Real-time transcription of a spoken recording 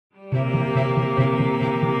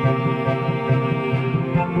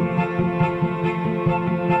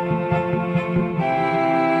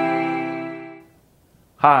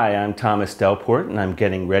Hi, I'm Thomas Porte, and I'm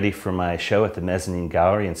getting ready for my show at the Mezzanine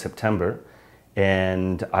Gallery in September.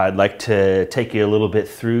 And I'd like to take you a little bit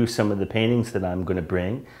through some of the paintings that I'm going to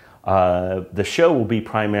bring. The show will be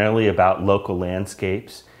primarily about local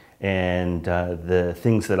landscapes and the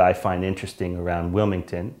things that I find interesting around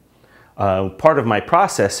Wilmington. Part of my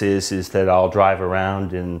process is that I'll drive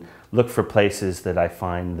around and look for places that I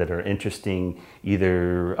find that are interesting,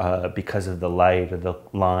 either because of the light or the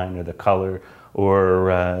line or the color,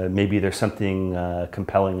 or maybe there's something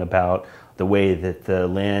compelling about the way that the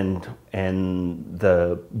land and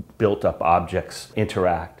the built-up objects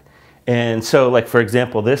interact. And so, like for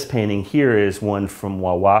example, this painting here is one from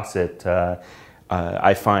Wawasset.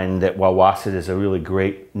 I find that Wawasset is a really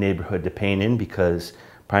great neighborhood to paint in because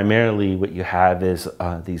primarily what you have is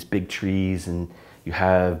these big trees, and you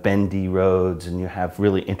have bendy roads, and you have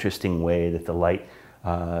really interesting way that the light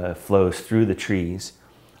flows through the trees.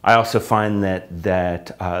 I also find that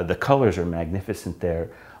the colors are magnificent there,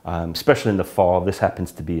 especially in the fall. This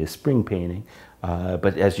happens to be a spring painting,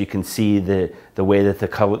 but as you can see, the way that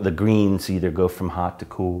the greens either go from hot to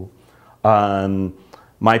cool.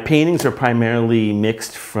 My paintings are primarily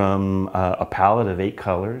mixed from a palette of 8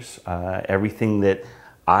 colors. Everything that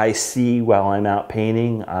I see while I'm out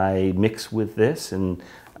painting, I mix with this, and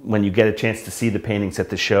when you get a chance to see the paintings at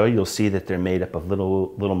the show, you'll see that they're made up of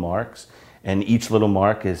little marks. And each little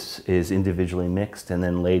mark is individually mixed and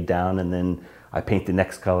then laid down, and then I paint the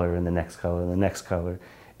next color and the next color and the next color.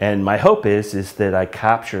 And my hope is that I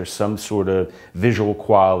capture some sort of visual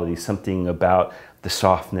quality, something about the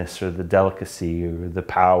softness or the delicacy or the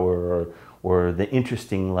power or the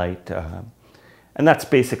interesting light. And that's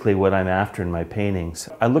basically what I'm after in my paintings.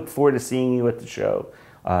 I look forward to seeing you at the show.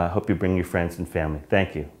 Hope you bring your friends and family.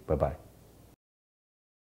 Thank you. Bye-bye.